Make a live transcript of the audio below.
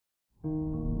Good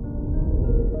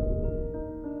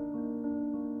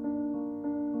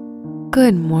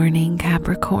morning,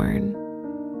 Capricorn.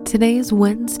 Today is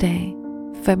Wednesday,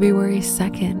 February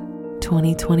 2nd,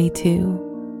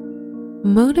 2022.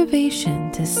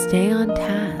 Motivation to stay on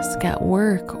task at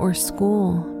work or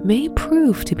school may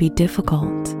prove to be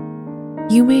difficult.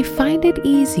 You may find it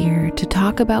easier to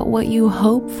talk about what you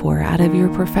hope for out of your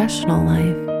professional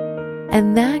life,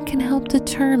 and that can help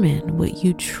determine what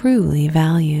you truly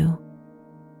value.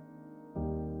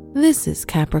 This is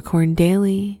Capricorn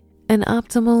Daily, an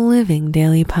Optimal Living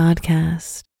daily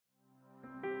podcast.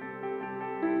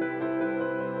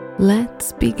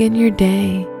 Let's begin your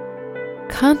day.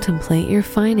 Contemplate your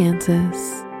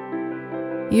finances.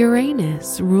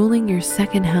 Uranus, ruling your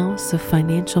second house of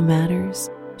financial matters,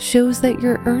 shows that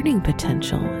your earning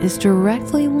potential is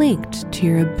directly linked to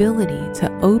your ability to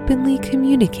openly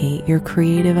communicate your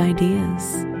creative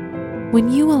ideas. When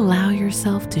you allow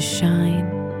yourself to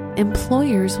shine,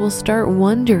 employers will start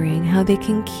wondering how they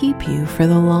can keep you for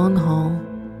the long haul.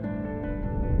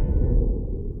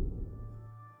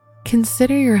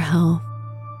 Consider your health.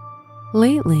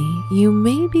 Lately, you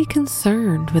may be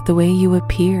concerned with the way you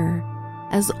appear,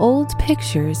 as old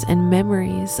pictures and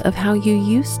memories of how you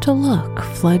used to look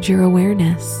flood your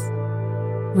awareness.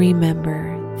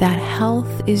 Remember that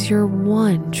health is your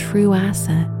one true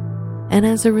asset, and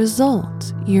as a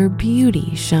result, your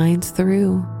beauty shines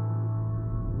through.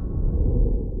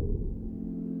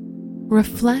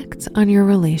 Reflect on your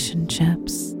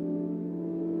relationships.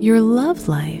 Your love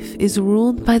life is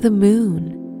ruled by the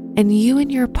moon, and you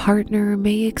and your partner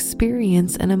may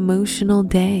experience an emotional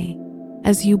day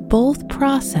as you both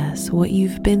process what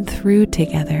you've been through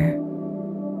together.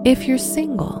 If you're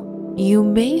single, you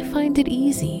may find it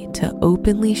easy to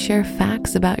openly share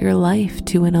facts about your life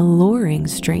to an alluring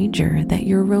stranger that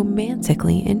you're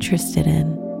romantically interested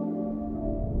in.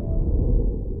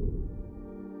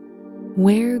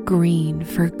 Wear green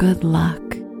for good luck.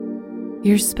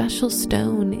 Your special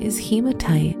stone is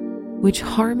hematite, which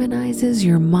harmonizes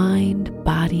your mind,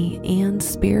 body, and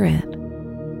spirit.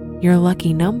 Your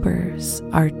lucky numbers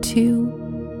are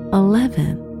 2,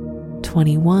 11,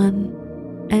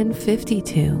 21, and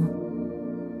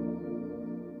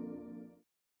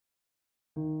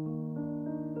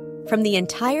 52. From the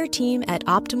entire team at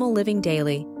Optimal Living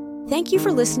Daily, thank you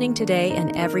for listening today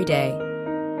and every day.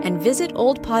 And visit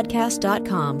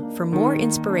oldpodcast.com for more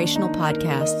inspirational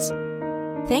podcasts.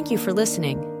 Thank you for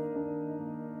listening.